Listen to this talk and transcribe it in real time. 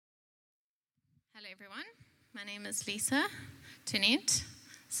Hello everyone, my name is Lisa Ternent.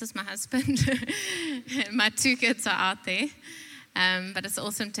 This is my husband. My two kids are out there, but it's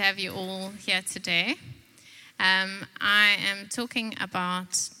awesome to have you all here today. I am talking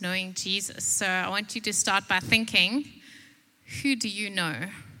about knowing Jesus, so I want you to start by thinking, who do you know?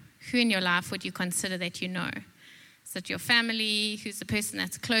 Who in your life would you consider that you know? Is it your family? Who's the person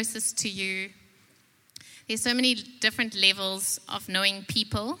that's closest to you? There's so many different levels of knowing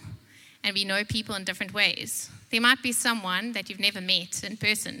people, and we know people in different ways. There might be someone that you've never met in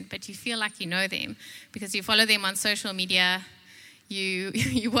person, but you feel like you know them because you follow them on social media,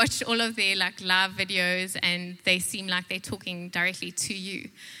 you watch all of their live videos, and they seem like they're talking directly to you.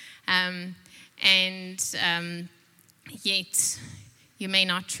 Yet you may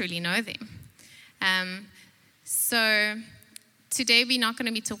not truly know them. So today we're not going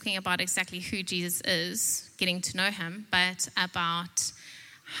to be talking about exactly who Jesus is, getting to know him, but about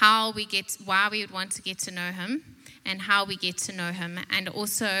why we would want to get to know him and how we get to know him, and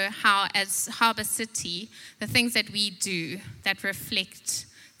also how, as Harbour City, the things that we do that reflect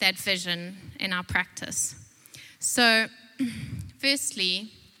that vision in our practice. So,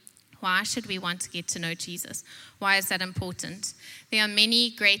 firstly, why should we want to get to know Jesus? Why is that important? There are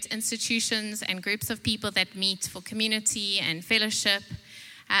many great institutions and groups of people that meet for community and fellowship.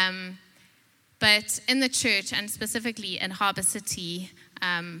 But in the church, and specifically in Harbour City,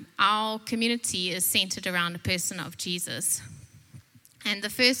 our community is centered around the person of Jesus. And the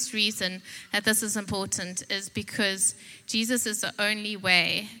first reason that this is important is because Jesus is the only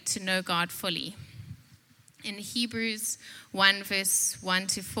way to know God fully. In Hebrews 1 verse 1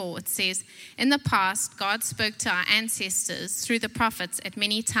 to 4, it says, "In the past, God spoke to our ancestors through the prophets at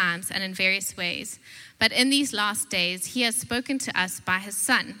many times and in various ways. But in these last days, he has spoken to us by his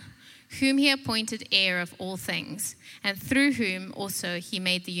Son, whom he appointed heir of all things, and through whom also he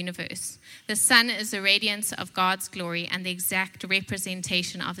made the universe. The Son is the radiance of God's glory and the exact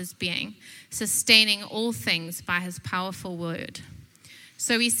representation of his being, sustaining all things by his powerful word."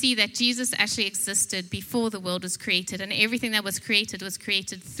 So we see that Jesus actually existed before the world was created, and everything that was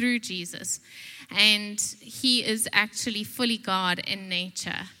created through Jesus. And he is actually fully God in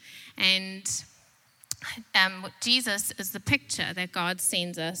nature. And Jesus is the picture that God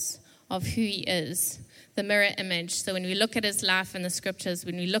sends us of who he is, the mirror image. So when we look at his life in the scriptures,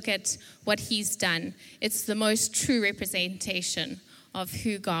 when we look at what he's done, it's the most true representation of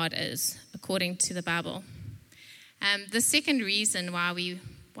who God is, according to the Bible. The second reason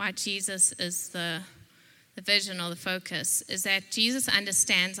why Jesus is the vision or the focus is that Jesus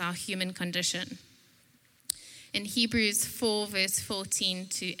understands our human condition. In Hebrews 4 verse 14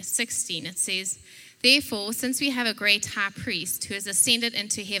 to 16, it says, "Therefore, since we have a great high priest who has ascended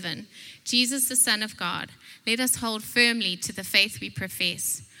into heaven, Jesus the Son of God, let us hold firmly to the faith we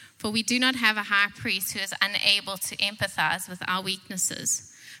profess. For we do not have a high priest who is unable to empathize with our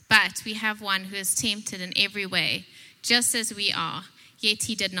weaknesses, but we have one who is tempted in every way, just as we are, yet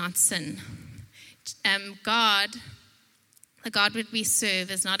he did not sin." The God that we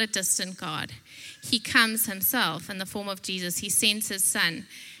serve is not a distant God. He comes himself in the form of Jesus. He sends his Son,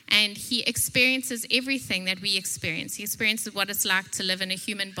 and he experiences everything that we experience. He experiences what it's like to live in a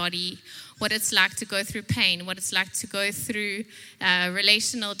human body, what it's like to go through pain, what it's like to go through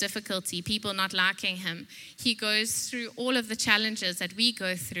relational difficulty, people not liking him. He goes through all of the challenges that we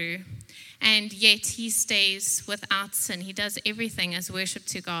go through, and yet he stays without sin. He does everything as worship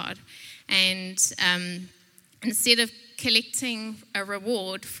to God. And instead of collecting a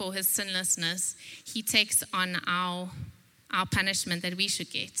reward for his sinlessness, he takes on our punishment that we should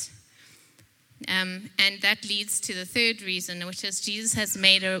get. And that leads to the third reason, which is Jesus has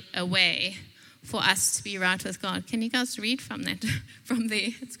made a way for us to be right with God. Can you guys read from that? From there?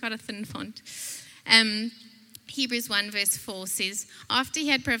 It's got a thin font. Hebrews 1 verse 4 says, "After he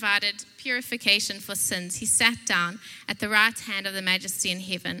had provided purification for sins, he sat down at the right hand of the Majesty in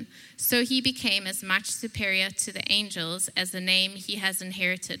heaven. So he became as much superior to the angels as the name he has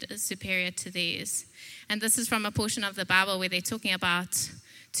inherited is superior to theirs." And this is from a portion of the Bible where they're talking about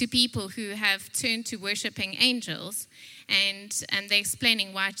two people who have turned to worshiping angels, and they're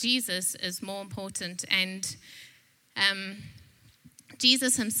explaining why Jesus is more important. And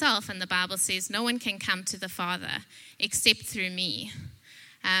Jesus himself in the Bible says, "No one can come to the Father except through me."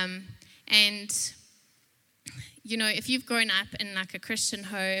 And, you know, if you've grown up in a Christian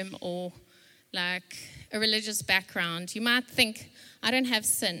home or a religious background, you might think, I don't have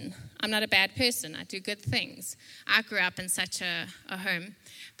sin. I'm not a bad person. I do good things. I grew up in such a home.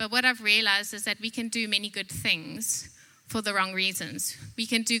 But what I've realized is that we can do many good things for the wrong reasons. We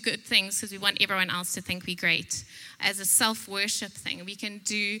can do good things because we want everyone else to think we're great. As a self-worship thing, we can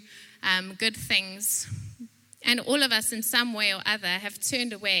do good things. And all of us in some way or other have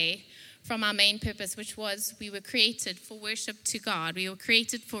turned away from our main purpose, which was we were created for worship to God. We were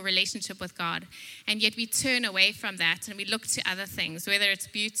created for relationship with God. And yet we turn away from that and we look to other things, whether it's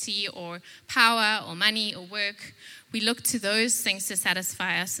beauty or power or money or work. We look to those things to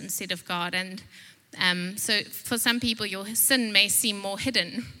satisfy us instead of God. And so for some people, your sin may seem more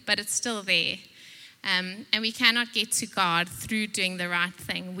hidden, but it's still there. And we cannot get to God through doing the right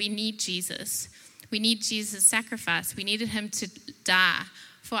thing. We need Jesus. We need Jesus' sacrifice. We needed him to die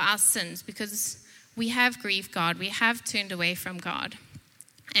for our sins because we have grieved God. We have turned away from God.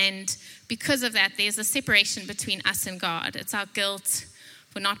 And because of that, there's a separation between us and God. It's our guilt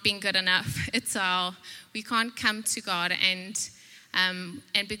for not being good enough. We can't come to God. And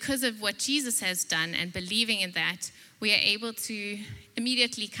because of what Jesus has done and believing in that, we are able to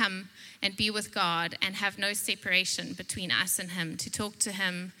immediately come and be with God and have no separation between us and him, to talk to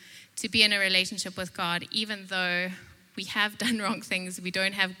him, to be in a relationship with God, even though we have done wrong things, we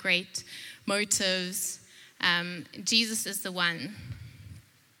don't have great motives. Jesus is the one.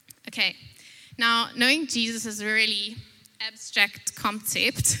 Okay, now knowing Jesus is a really abstract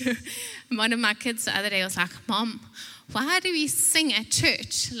concept. One of my kids the other day was like, Mom, why do we sing at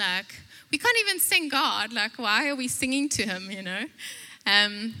church? Like, we can't even sing God. Like, why are we singing to him, you know?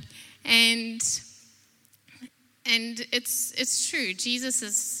 And it's true. Jesus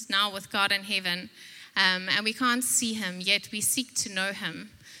is now with God in heaven, and we can't see him, yet we seek to know him.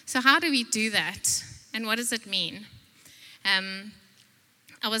 So how do we do that? And what does it mean?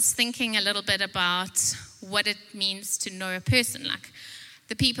 I was thinking a little bit about what it means to know a person, like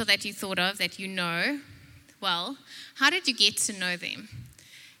the people that you thought of that you know. Well, how did you get to know them?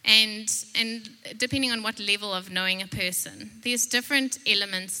 And depending on what level of knowing a person, there's different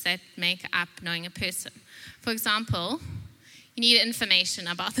elements that make up knowing a person. For example, you need information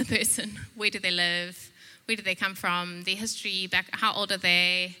about the person. Where do they live? Where do they come from? Their history, how old are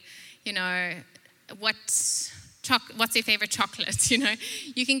they? You know, what's their favorite chocolate? You know,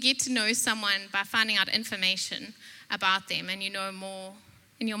 you can get to know someone by finding out information about them, and you know more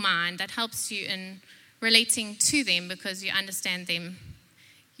in your mind. That helps you in relating to them because you understand them.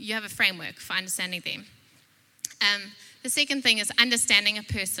 You have a framework for understanding them. The second thing is understanding a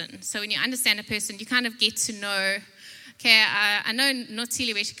person. So when you understand a person, you kind of get to know, okay, I know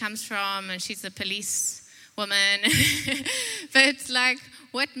Notili where she comes from, and she's a police woman. But like,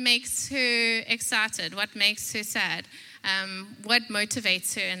 what makes her excited? What makes her sad? What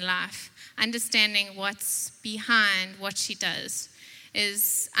motivates her in life? Understanding what's behind what she does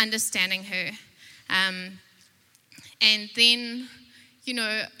is understanding her. And then, you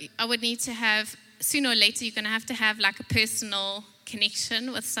know, I would need to have, sooner or later, you're going to have like a personal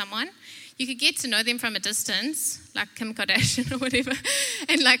connection with someone. You could get to know them from a distance, like Kim Kardashian or whatever,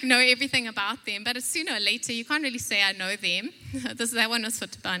 and like know everything about them. But sooner or later, you can't really say, I know them. That one was for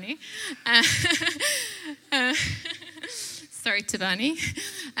Tabani. Sorry, Tabani.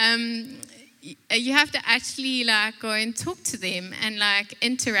 You have to actually like go and talk to them and like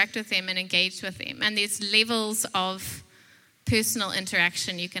interact with them and engage with them. And there's levels of personal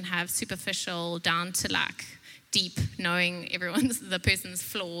interaction you can have, superficial down to like deep, knowing the person's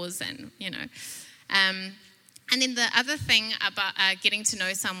flaws, and you know. And then the other thing about getting to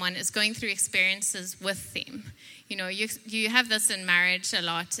know someone is going through experiences with them. You know, you have this in marriage a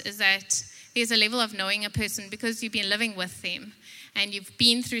lot, is that there's a level of knowing a person because you've been living with them and you've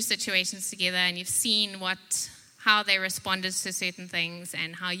been through situations together and you've seen how they responded to certain things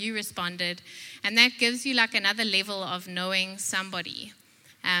and how you responded. And that gives you like another level of knowing somebody.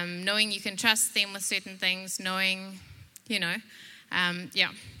 Knowing you can trust them with certain things, knowing, you know, yeah.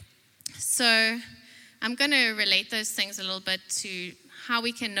 So I'm going to relate those things a little bit to how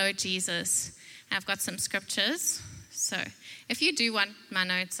we can know Jesus. I've got some scriptures. So if you do want my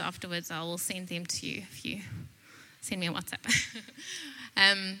notes afterwards, I will send them to you if you send me a WhatsApp.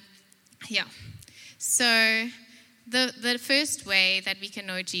 Yeah. So the first way that we can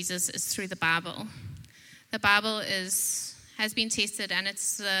know Jesus is through the Bible. The Bible has been tested, and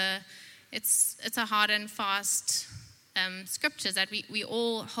it's a hard and fast scripture that we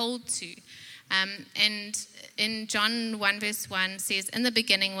all hold to. And in John 1 verse 1 says, in the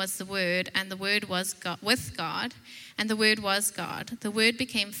beginning was the Word, and the Word was with God, and the Word was God. The Word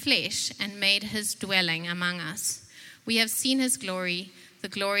became flesh and made his dwelling among us. We have seen his glory, the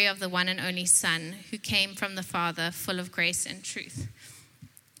glory of the one and only Son, who came from the Father, full of grace and truth.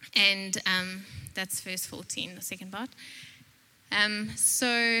 And that's verse 14, the second part.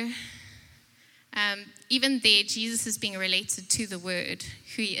 So Even there, Jesus is being related to the Word,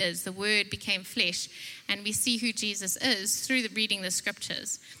 who he is. The Word became flesh, and we see who Jesus is through reading the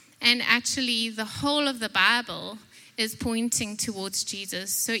scriptures. And actually, the whole of the Bible is pointing towards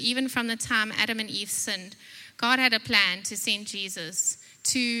Jesus. So even from the time Adam and Eve sinned, God had a plan to send Jesus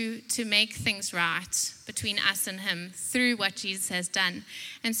to make things right between us and him through what Jesus has done.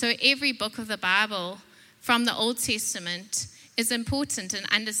 And so every book of the Bible from the Old Testament is important in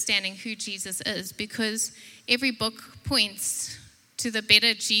understanding who Jesus is, because every book points to the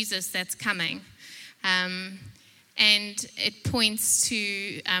better Jesus that's coming. And it points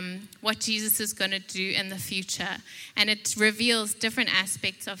to what Jesus is going to do in the future. And it reveals different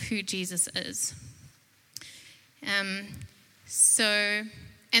aspects of who Jesus is.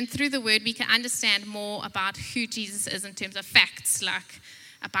 And through the Word, we can understand more about who Jesus is in terms of facts, like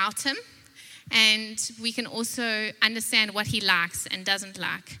about him. And we can also understand what he likes and doesn't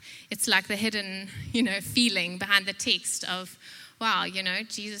like. It's like the hidden, feeling behind the text of, wow,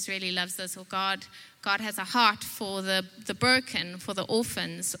 Jesus really loves this, or God has a heart for the broken, for the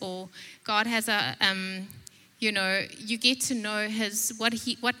orphans, or God has a, you get to know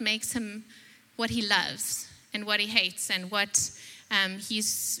what makes him, what he loves and what he hates, and what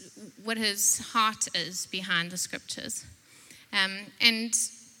his heart is behind the scriptures. And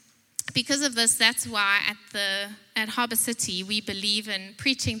because of this, that's why at Harbour City we believe in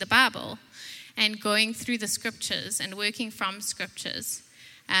preaching the Bible and going through the scriptures and working from scriptures,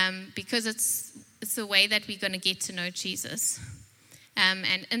 because it's the way that we're going to get to know Jesus. And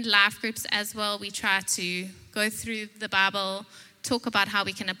in life groups as well, we try to go through the Bible, talk about how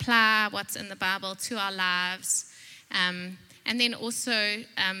we can apply what's in the Bible to our lives, and then also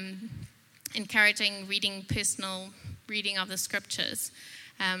encouraging personal reading of the scriptures,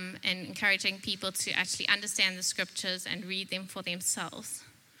 and encouraging people to actually understand the scriptures and read them for themselves.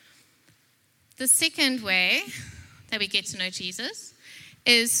 The second way that we get to know Jesus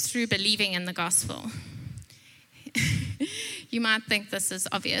is through believing in the gospel. You might think this is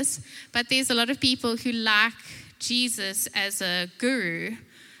obvious, but there's a lot of people who like Jesus as a guru,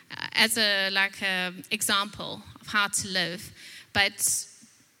 as a example of how to live, but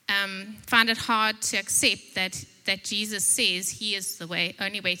find it hard to accept that Jesus says he is the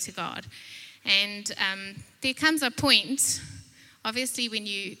only way to God. And there comes a point, obviously, when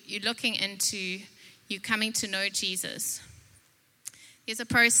you're looking into you coming to know Jesus. There's a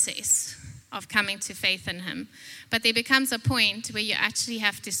process of coming to faith in him. But there becomes a point where you actually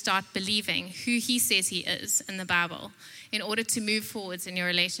have to start believing who he says he is in the Bible in order to move forwards in your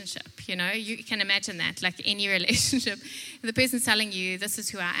relationship. You can imagine that, like any relationship. If the person's telling you, this is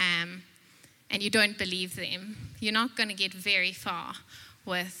who I am, and you don't believe them, you're not going to get very far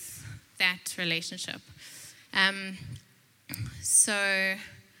with that relationship.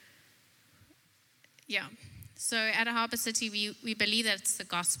 So at Harbour City, we believe that it's the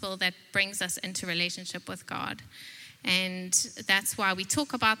gospel that brings us into relationship with God. And that's why we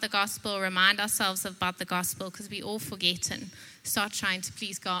talk about the gospel, remind ourselves about the gospel, because we all forget and start trying to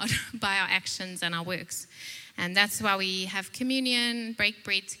please God by our actions and our works. And that's why we have communion, break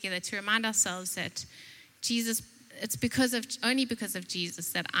bread together, to remind ourselves that Jesus, it's only because of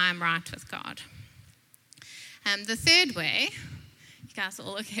Jesus that I'm right with God. The third way, you guys are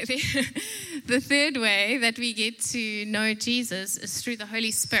all okay there? The third way that we get to know Jesus is through the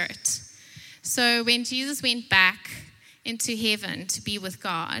Holy Spirit. So when Jesus went back into heaven to be with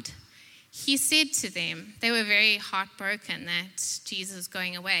God, he said to them, they were very heartbroken that Jesus was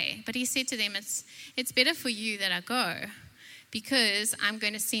going away, but he said to them, it's better for you that I go, because I'm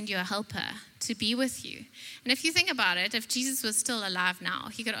going to send you a helper to be with you. And if you think about it, if Jesus was still alive now,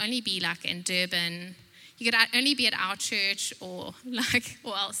 he could only be like in Durban. He could only be at our church or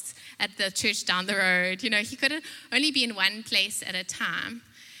else at the church down the road. He could only be in one place at a time.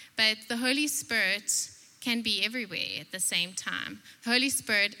 But the Holy Spirit can be everywhere at the same time. The Holy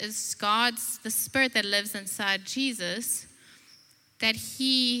Spirit is the Spirit that lives inside Jesus, that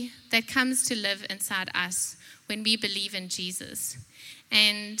comes to live inside us when we believe in Jesus.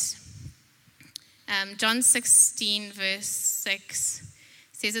 And John 16 verse 6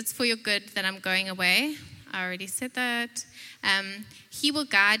 says, it's for your good that I'm going away. I already said that. He will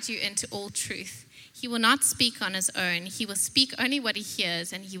guide you into all truth. He will not speak on his own. He will speak only what he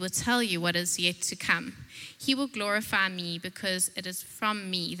hears, and he will tell you what is yet to come. He will glorify me, because it is from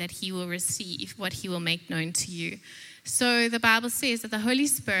me that he will receive what he will make known to you. So the Bible says that the Holy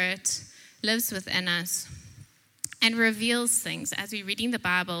Spirit lives within us and reveals things. As we're reading the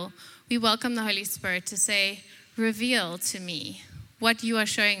Bible, we welcome the Holy Spirit to say, reveal to me what you are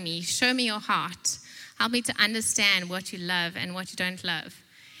showing me. Show me your heart. Help me to understand what you love and what you don't love.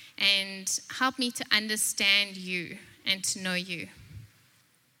 and help me to understand you and to know you.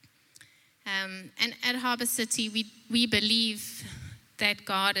 And at Harbour City, we believe that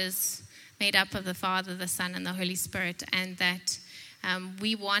God is made up of the Father, the Son, and the Holy Spirit, and that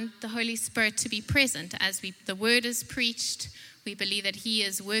we want the Holy Spirit to be present as the word is preached. We believe that he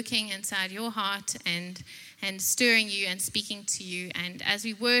is working inside your heart and stirring you and speaking to you. And as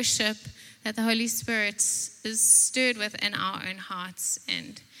we worship, that the Holy Spirit is stirred within our own hearts.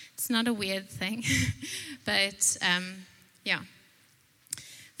 And it's not a weird thing. But, yeah.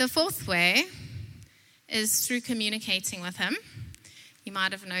 The fourth way is through communicating with him. You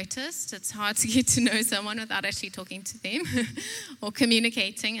might have noticed it's hard to get to know someone without actually talking to them or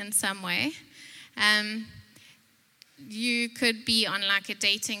communicating in some way. You could be on like a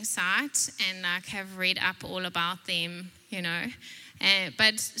dating site and like have read up all about them, you know.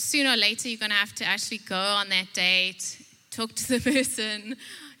 But sooner or later you're going to have to actually go on that date, talk to the person,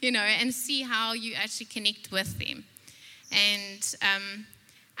 you know, and see how you actually connect with them. And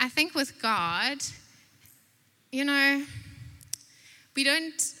I think with God, you know, we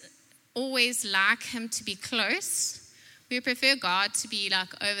don't always like him to be close. We prefer God to be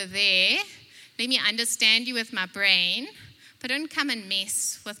like over there. Let me understand you with my brain, but don't come and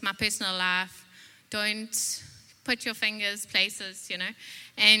mess with my personal life. Don't put your fingers places, you know.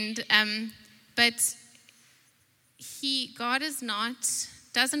 And but God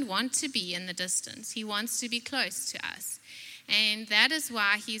doesn't want to be in the distance. He wants to be close to us. And that is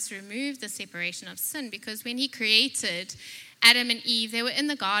why he's removed the separation of sin, because when he created Adam and Eve, they were in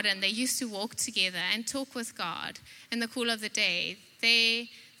the garden. They used to walk together and talk with God in the cool of the day. They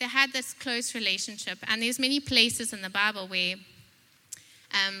had this close relationship. And there's many places in the Bible where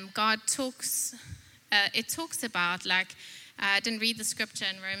God talks, it talks about, like, I didn't read the scripture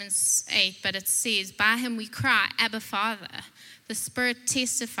in Romans 8, but it says, by him we cry, Abba, Father. The Spirit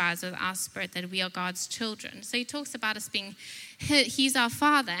testifies with our spirit that we are God's children. So he talks about us being, he's our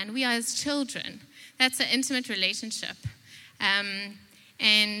Father and we are his children. That's an intimate relationship.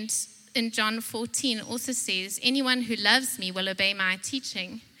 And in John 14 it also says, anyone who loves me will obey my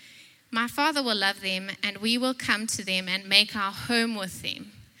teaching. My Father will love them and we will come to them and make our home with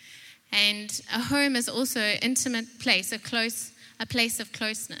them. And a home is also an intimate place, a place of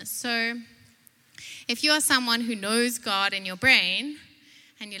closeness. So if you are someone who knows God in your brain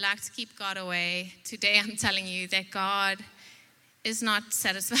and you like to keep God away, today I'm telling you that God is not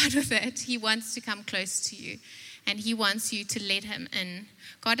satisfied with it. He wants to come close to you. And he wants you to let him in.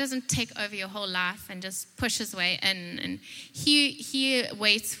 God doesn't take over your whole life and just push his way in. And he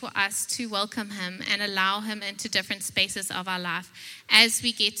waits for us to welcome him and allow him into different spaces of our life. As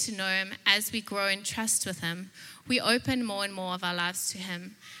we get to know him, as we grow in trust with him, we open more and more of our lives to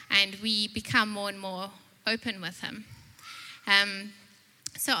him. And we become more and more open with him.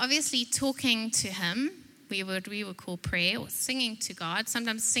 So obviously talking to him, we would call prayer, or singing to God.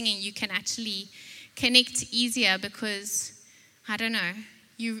 Sometimes singing you can actually connect easier because, I don't know,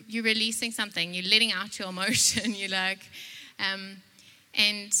 you're releasing something, you're letting out your emotion, you're like,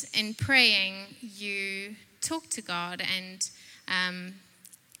 and in praying, you talk to God, and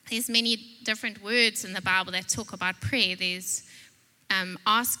there's many different words in the Bible that talk about prayer. There's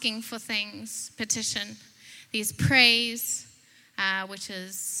asking for things, petition. There's praise, which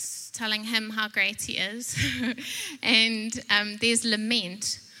is telling him how great he is. And there's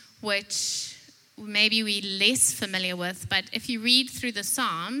lament, which maybe we're less familiar with, but if you read through the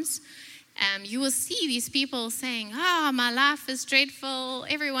Psalms, you will see these people saying, my life is dreadful,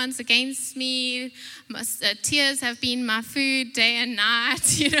 everyone's against me, tears have been my food day and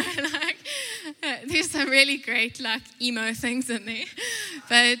night, you know, like, there's some really great, like, emo things in there,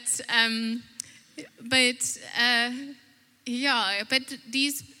 but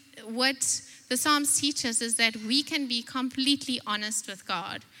what the Psalms teach us is that we can be completely honest with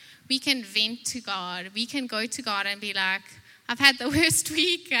God. We can vent to God. We can go to God and be like, I've had the worst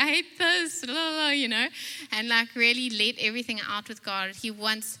week. I hate this, you know, and like really let everything out with God.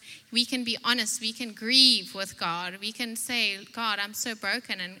 We can be honest. We can grieve with God. We can say, God, I'm so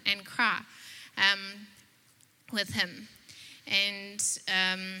broken, and cry with him. And,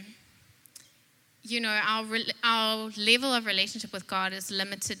 you know, our level of relationship with God is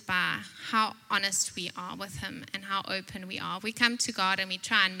limited by how honest we are with him and how open we are. We come to God and we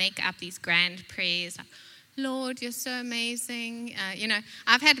try and make up these grand prayers, like, Lord, you're so amazing. You know,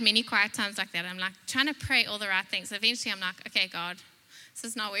 I've had many quiet times like that. I'm like trying to pray all the right things. Eventually I'm like, okay, God, this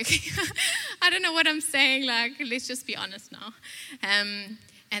is not working. I don't know what I'm saying. Like, let's just be honest now.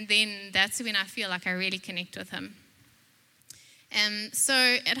 And then that's when I feel like I really connect with him. So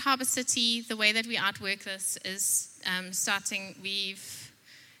at Harbour City, the way that we outwork this is we've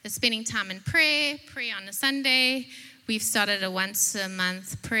is spending time in prayer on a Sunday. We've started a once a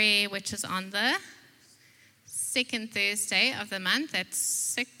month prayer, which is on the second Thursday of the month at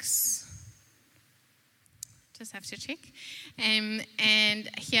 6. Just have to check. And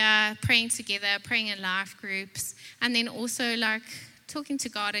here, praying together, praying in life groups, and then also like talking to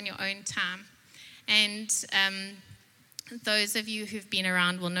God in your own time. And those of you who've been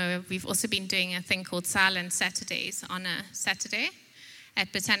around will know we've also been doing a thing called Silent Saturdays on a Saturday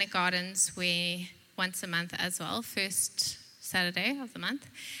at Botanic Gardens, where once a month as well, first Saturday of the month,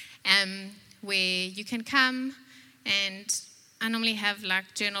 where you can come, and I normally have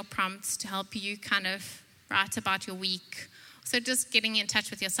like journal prompts to help you kind of write about your week. So just getting in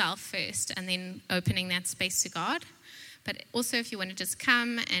touch with yourself first and then opening that space to God. But also if you want to just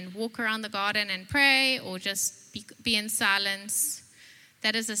come and walk around the garden and pray, or just be in silence,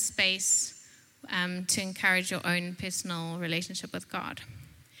 that is a space to encourage your own personal relationship with God.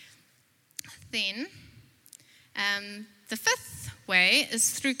 Then the fifth way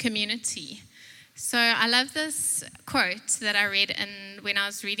is through community. So I love this quote that I read when I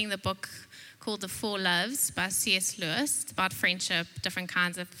was reading the book called The Four Loves by C.S. Lewis. It's about friendship, different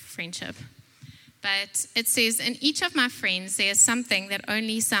kinds of friendship. But it says, in each of my friends, there is something that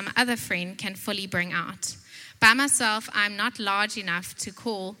only some other friend can fully bring out. By myself, I'm not large enough to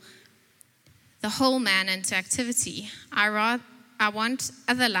call the whole man into activity. I want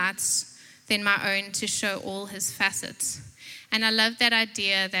other lights than my own to show all his facets. And I love that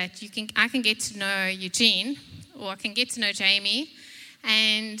idea that I can get to know Eugene, or I can get to know Jamie,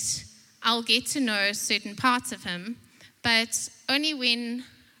 and I'll get to know certain parts of him, but only when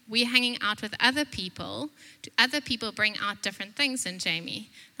we're hanging out with other people, do other people bring out different things in Jamie.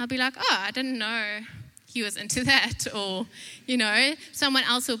 I'll be like, oh, I didn't know he was into that. Or, someone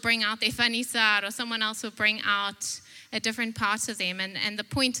else will bring out their funny side, or someone else will bring out a different part of them. And the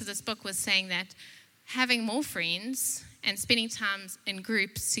point of this book was saying that having more friends and spending time in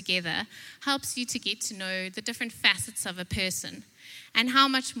groups together helps you to get to know the different facets of a person. And how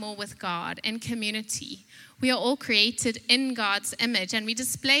much more with God and community. We are all created in God's image, and we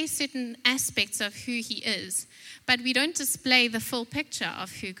display certain aspects of who he is, but we don't display the full picture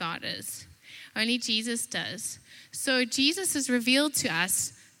of who God is. Only Jesus does. So Jesus is revealed to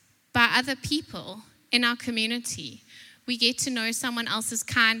us by other people in our community. We get to know someone else's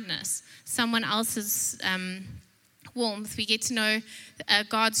kindness, someone else's warmth. We get to know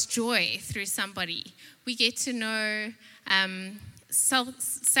God's joy through somebody. We get to know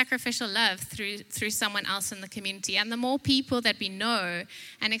self-sacrificial love through someone else in the community. And the more people that we know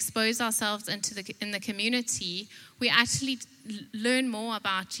and expose ourselves in the community, we actually learn more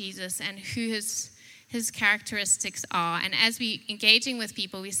about Jesus and who his characteristics are. And as we engaging with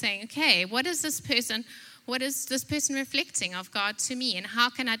people, we're saying, okay, what is this person reflecting of God to me? And how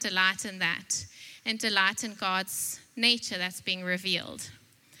can I delight in that? And delight in God's nature that's being revealed.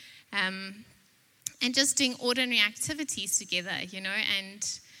 And just doing ordinary activities together,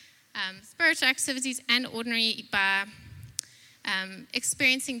 and spiritual activities and ordinary by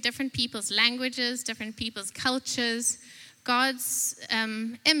experiencing different people's languages, different people's cultures. God's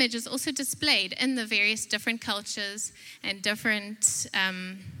image is also displayed in the various different cultures and different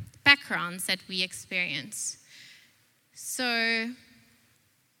backgrounds that we experience. So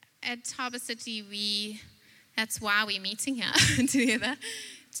at Harbour City, that's why we're meeting here together.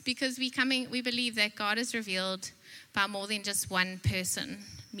 It's because we believe that God is revealed by more than just one person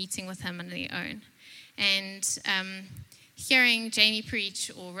meeting with him on their own. And hearing Jamie preach,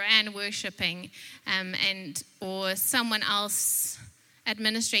 or Ryan worshiping, or someone else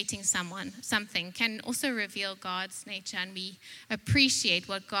administrating something can also reveal God's nature, and we appreciate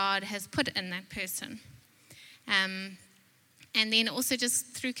what God has put in that person. And then also just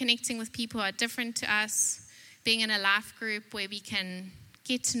through connecting with people who are different to us, being in a life group where we can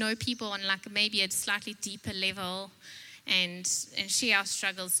get to know people on like maybe a slightly deeper level and share our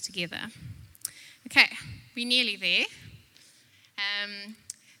struggles together. Okay, we're nearly there.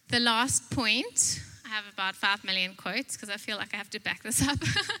 The last point, I have about 5 million quotes because I feel like I have to back this up.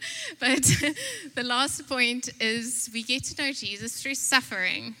 But the last point is we get to know Jesus through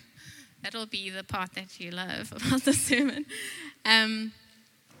suffering. That'll be the part that you love about the sermon.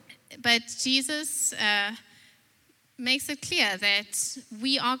 But Jesus makes it clear that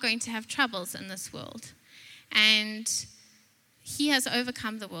we are going to have troubles in this world. And he has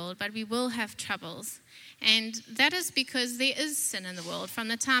overcome the world, but we will have troubles. And that is because there is sin in the world. From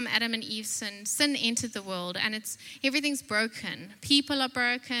the time Adam and Eve sinned, sin entered the world, and everything's broken. People are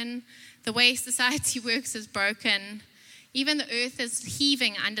broken. The way society works is broken. Even the earth is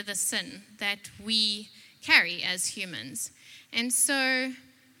heaving under the sin that we carry as humans. And so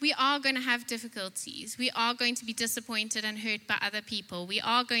we are going to have difficulties. We are going to be disappointed and hurt by other people. We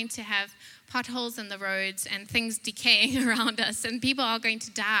are going to have potholes in the roads and things decaying around us, and people are going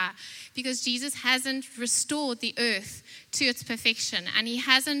to die because Jesus hasn't restored the earth to its perfection, and he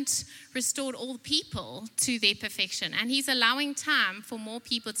hasn't restored all people to their perfection, and he's allowing time for more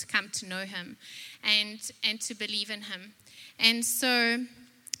people to come to know him and to believe in him. And so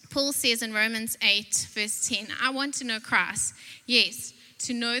Paul says in Romans 8 verse 10, I want to know Christ, yes,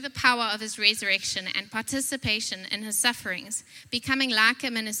 to know the power of his resurrection and participation in his sufferings, becoming like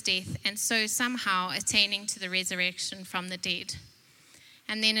him in his death, and so somehow attaining to the resurrection from the dead.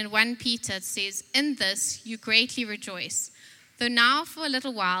 And then in 1 Peter it says, in this you greatly rejoice, though now for a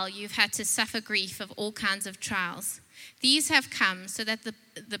little while you've had to suffer grief of all kinds of trials. These have come so that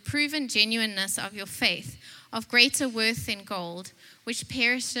the proven genuineness of your faith, of greater worth than gold, which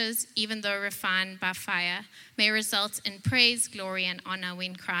perishes even though refined by fire, may result in praise, glory, and honor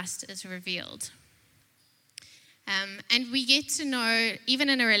when Christ is revealed. And we get to know, even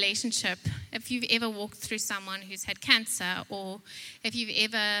in a relationship, if you've ever walked through someone who's had cancer, or if you've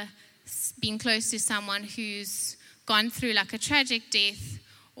ever been close to someone who's gone through like a tragic death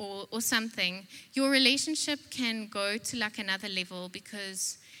or something, your relationship can go to like another level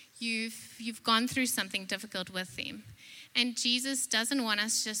because you've gone through something difficult with them. And Jesus doesn't want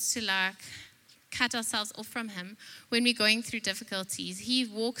us just to like cut ourselves off from him when we're going through difficulties. He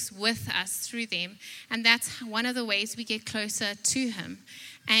walks with us through them, and that's one of the ways we get closer to him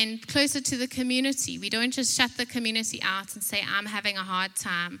and closer to the community. We don't just shut the community out and say, I'm having a hard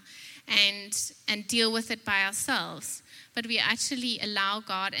time, and deal with it by ourselves. But we actually allow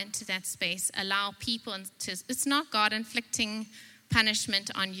God into that space, allow people into, it's not God inflicting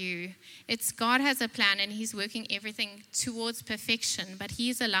punishment on you. It's God has a plan, and he's working everything towards perfection, but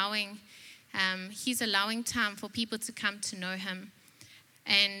he's allowing time for people to come to know him,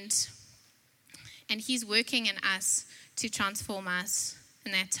 and he's working in us to transform us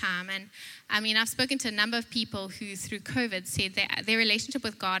in that time. And I mean, I've spoken to a number of people who through COVID said that their relationship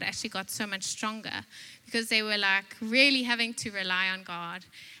with God actually got so much stronger because they were like really having to rely on God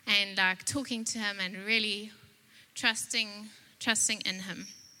and like talking to him and really trusting in him.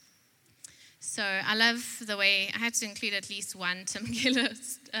 So I love the way, I had to include at least one Tim Keller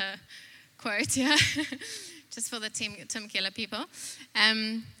quote here, just for the Tim Keller people.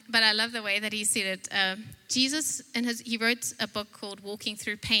 But I love the way that he said it. Jesus, he wrote a book called Walking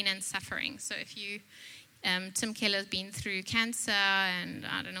Through Pain and Suffering. So if you, Tim Keller's been through cancer and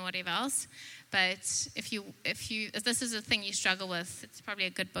I don't know whatever else, but if this is a thing you struggle with, it's probably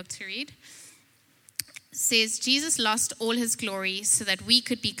a good book to read. Says Jesus lost all his glory so that we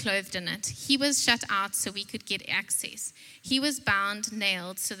could be clothed in it. He was shut out so we could get access. He was bound,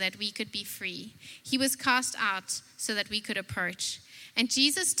 nailed, so that we could be free. He was cast out so that we could approach. And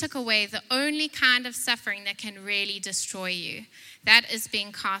Jesus took away the only kind of suffering that can really destroy you. That is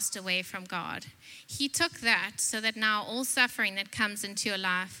being cast away from God. He took that so that now all suffering that comes into your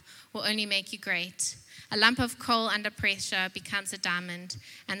life will only make you great. A lump of coal under pressure becomes a diamond,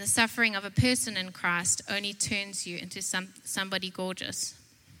 and the suffering of a person in Christ only turns you into somebody gorgeous.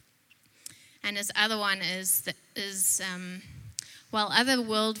 And his other one is while other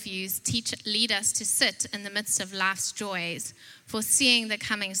worldviews lead us to sit in the midst of life's joys, foreseeing the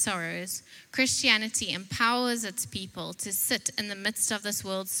coming sorrows, Christianity empowers its people to sit in the midst of this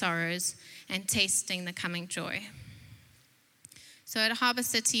world's sorrows and tasting the coming joy. So at Harbour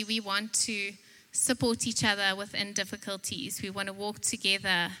City, we want to support each other within difficulties. We want to walk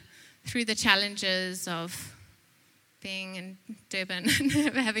together through the challenges of being in Durban and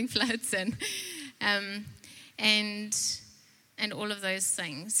having floods and all of those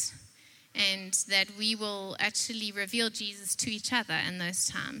things. And that we will actually reveal Jesus to each other in those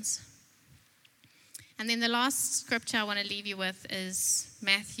times. And then the last scripture I want to leave you with is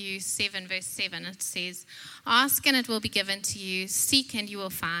Matthew 7, verse 7. It says, ask and it will be given to you. Seek and you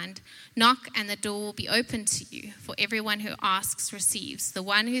will find. Knock and the door will be opened to you. For everyone who asks receives. The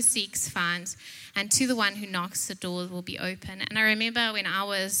one who seeks finds. And to the one who knocks, the door will be open. And I remember when I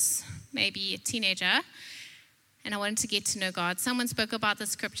was maybe a teenager and I wanted to get to know God, someone spoke about the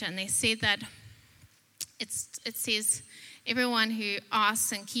scripture and they said that it says, everyone who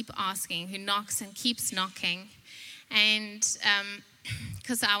asks and keep asking, who knocks and keeps knocking. And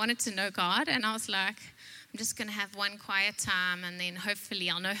because I wanted to know God, and I was like, I'm just going to have one quiet time, and then hopefully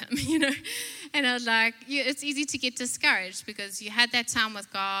I'll know him, And I was like, it's easy to get discouraged because you had that time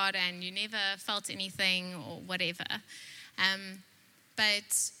with God and you never felt anything or whatever.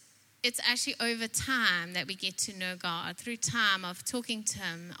 But it's actually over time that we get to know God, through time of talking to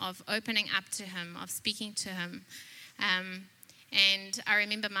him, of opening up to him, of speaking to him. And I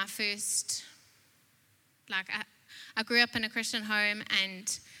remember my first, I grew up in a Christian home,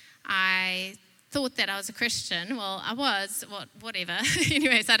 and I thought that I was a Christian. Well, I was, whatever.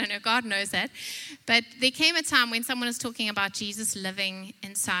 Anyways, I don't know. God knows that. But there came a time when someone was talking about Jesus living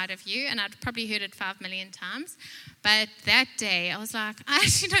inside of you, and I'd probably heard it 5 million times. But that day, I was like, I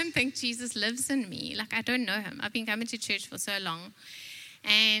actually don't think Jesus lives in me. Like, I don't know him. I've been coming to church for so long.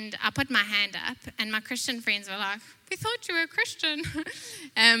 And I put my hand up, and my Christian friends were like, we thought you were a Christian.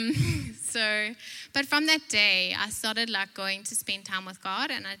 But from that day, I started going to spend time with God.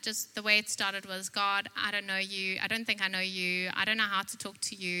 And the way it started was, God, I don't know you. I don't think I know you. I don't know how to talk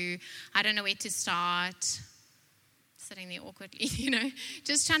to you. I don't know where to start. Sitting there awkwardly,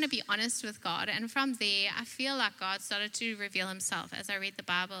 just trying to be honest with God. And from there, I feel like God started to reveal himself as I read the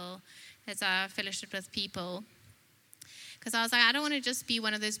Bible, as I fellowshiped with people. Because I was like, I don't want to just be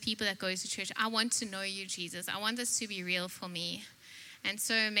one of those people that goes to church. I want to know you, Jesus. I want this to be real for me. And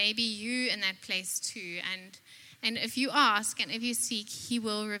so maybe you in that place too. And if you ask and if you seek, he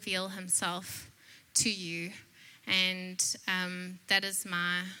will reveal himself to you. And that is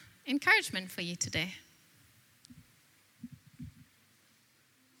my encouragement for you today.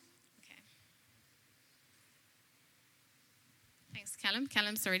 Okay. Thanks, Callum.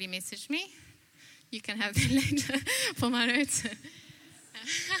 Callum's already messaged me. You can have that later for my notes.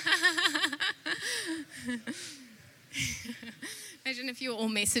 Imagine if you were all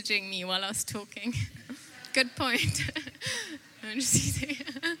messaging me while I was talking. Good point. I'm just easy.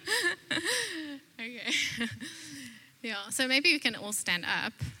 Okay. Yeah, so maybe we can all stand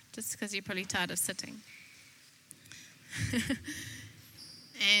up, just because you're probably tired of sitting.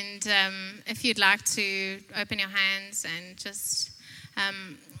 And if you'd like to open your hands and just...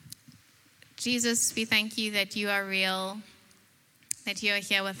 Jesus, we thank you that you are real, that you are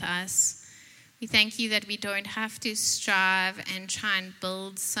here with us. We thank you that we don't have to strive and try and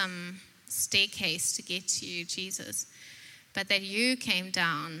build some staircase to get to you, Jesus, but that you came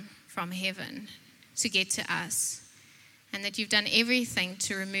down from heaven to get to us, and that you've done everything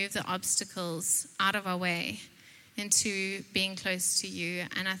to remove the obstacles out of our way into being close to you.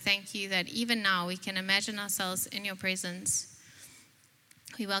 And I thank you that even now we can imagine ourselves in your presence.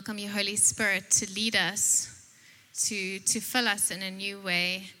 We welcome you, Holy Spirit, to lead us, to fill us in a new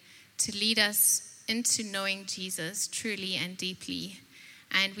way, to lead us into knowing Jesus truly and deeply.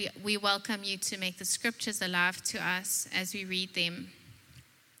 And we welcome you to make the scriptures alive to us as we read them.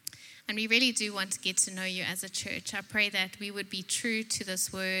 And we really do want to get to know you as a church. I pray that we would be true to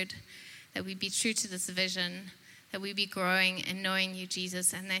this word, that we be true to this vision, that we be growing and knowing you,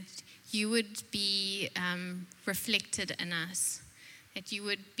 Jesus, and that you would be reflected in us. That you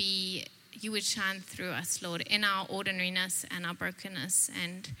would shine through us, Lord, in our ordinariness and our brokenness.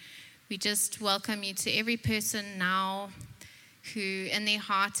 And we just welcome you to every person now who in their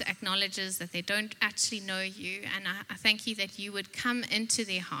heart acknowledges that they don't actually know you. And I thank you that you would come into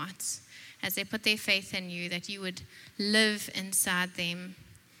their hearts as they put their faith in you, that you would live inside them,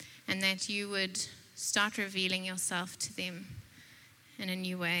 and that you would start revealing yourself to them in a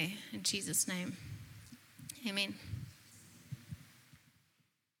new way. In Jesus' name, amen.